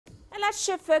Let's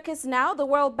shift focus now. The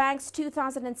World Bank's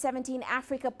 2017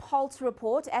 Africa Pulse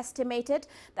report estimated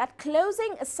that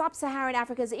closing sub-Saharan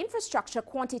Africa's infrastructure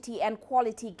quantity and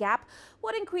quality gap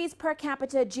would increase per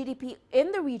capita GDP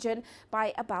in the region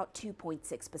by about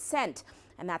 2.6%.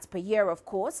 And that's per year, of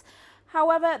course.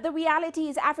 However, the reality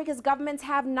is Africa's governments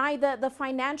have neither the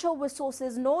financial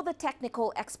resources nor the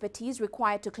technical expertise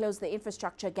required to close the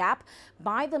infrastructure gap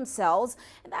by themselves.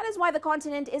 And that is why the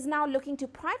continent is now looking to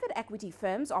private equity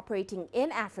firms operating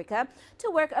in Africa to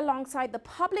work alongside the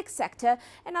public sector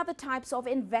and other types of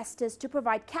investors to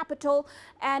provide capital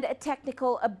and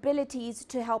technical abilities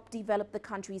to help develop the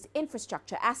country's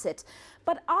infrastructure asset.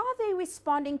 But are they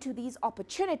responding to these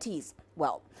opportunities?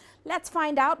 Well, let's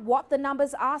find out what the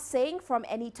numbers are saying from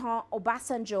Enitan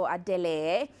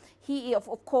Obasanjo-Adeleye. He, of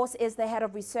course, is the head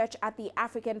of research at the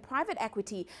African Private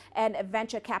Equity and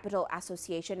Venture Capital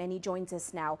Association, and he joins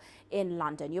us now in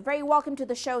London. You're very welcome to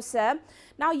the show, sir.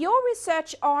 Now, your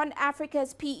research on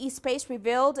Africa's PE space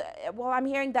revealed, well, I'm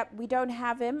hearing that we don't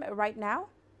have him right now.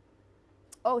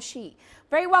 Oh, she.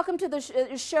 Very welcome to the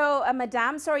show,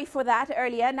 Madame. Sorry for that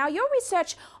earlier. Now, your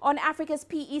research on Africa's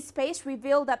PE space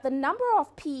revealed that the number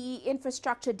of PE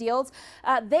infrastructure deals,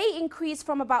 they increased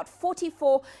from about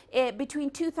 44 between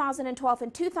 2012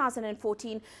 and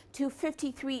 2014 to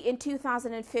 53 in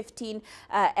 2015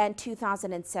 and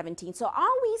 2017. So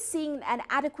are we seeing an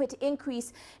adequate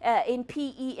increase in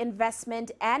PE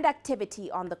investment and activity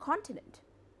on the continent?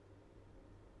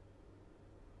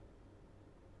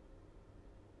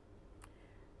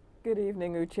 Good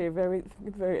evening, Uche.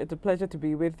 It's a pleasure to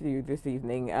be with you this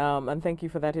evening, and thank you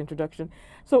for that introduction.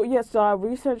 So yes, our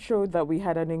research showed that we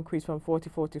had an increase from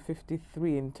 44 to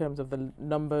 53 in terms of the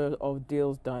number of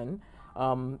deals done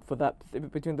for that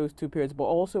between those two periods. But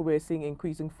also we're seeing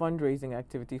increasing fundraising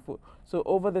activity. So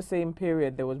over the same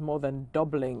period, there was more than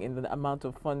doubling in the amount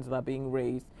of funds that are being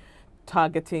raised,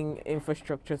 targeting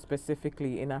infrastructure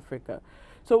specifically in Africa.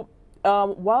 So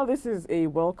while this is a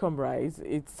welcome rise,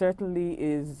 it certainly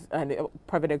is, and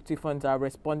private equity funds are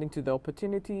responding to the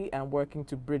opportunity and working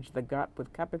to bridge the gap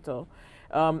with capital.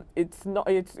 There's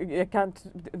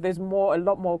a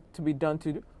lot more to be done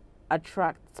to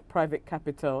attract private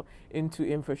capital into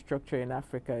infrastructure in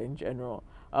Africa in general.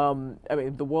 I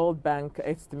mean, the World Bank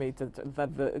estimated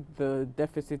that the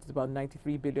deficit is about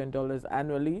 $93 billion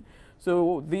annually.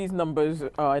 So these numbers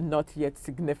are not yet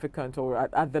significant or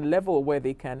at the level where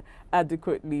they can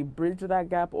adequately bridge that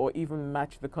gap or even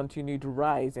match the continued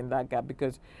rise in that gap,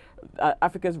 because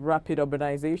Africa's rapid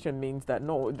urbanization means that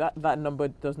that number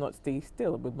does not stay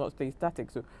still, would not stay static.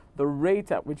 So the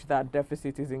rate at which that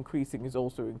deficit is increasing is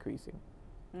also increasing.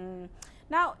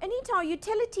 Now, Enitan,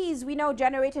 utilities, we know,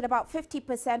 generated about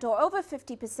 50% or over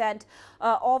 50%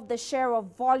 of the share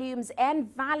of volumes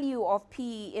and value of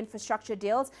PE infrastructure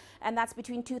deals, and that's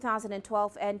between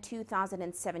 2012 and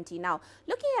 2017. Now,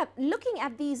 looking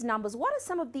at these numbers, what are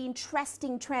some of the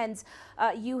interesting trends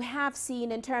you have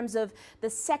seen in terms of the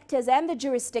sectors and the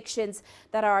jurisdictions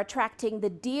that are attracting the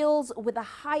deals with the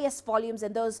highest volumes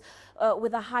and those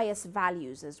with the highest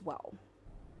values as well?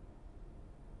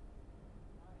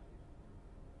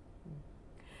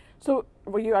 So,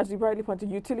 as you rightly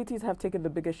pointed, utilities have taken the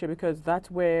biggest share because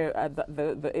that's where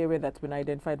the area that's been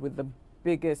identified with the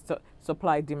biggest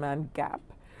supply-demand gap.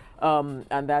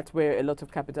 And that's where a lot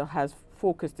of capital has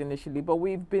focused initially. But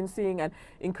we've been seeing, and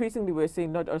increasingly we're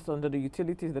seeing not just under the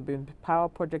utilities, there have been power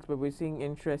projects, but we're seeing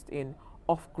interest in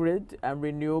off-grid and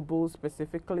renewables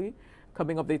specifically.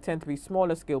 Coming up, they tend to be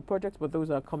smaller scale projects, but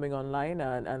those are coming online,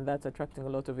 and that's attracting a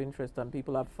lot of interest, and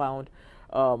people have found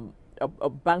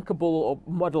bankable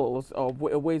models or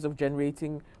ways of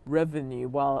generating revenue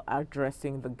while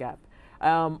addressing the gap.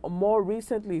 More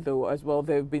recently, though, as well,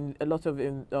 there have been a lot of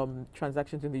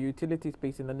transactions in the utility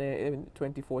space in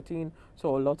 2014,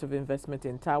 so a lot of investment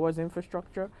in towers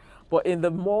infrastructure. But in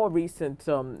the more recent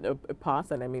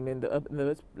past, and I mean in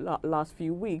the last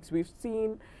few weeks, we've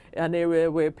seen an area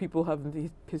where people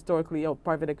haven't historically, or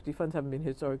private equity funds haven't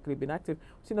historically been active.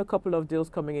 We've seen a couple of deals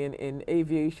coming in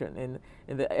aviation,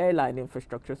 in the airline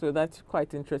infrastructure. So that's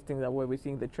quite interesting that where we're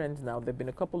seeing the trends now. There have been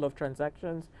a couple of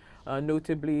transactions,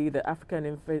 notably the African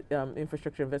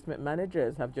Infrastructure Investment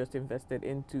Managers have just invested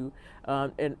into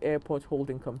an airport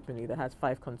holding company that has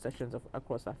 5 concessions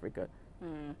across Africa.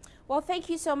 Well, thank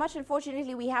you so much.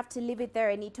 Unfortunately, we have to leave it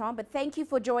there, Enitan, but thank you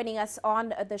for joining us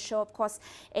on the show. Of course,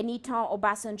 Enitan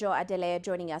Obasanjo-Adeleye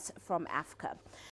joining us from Africa.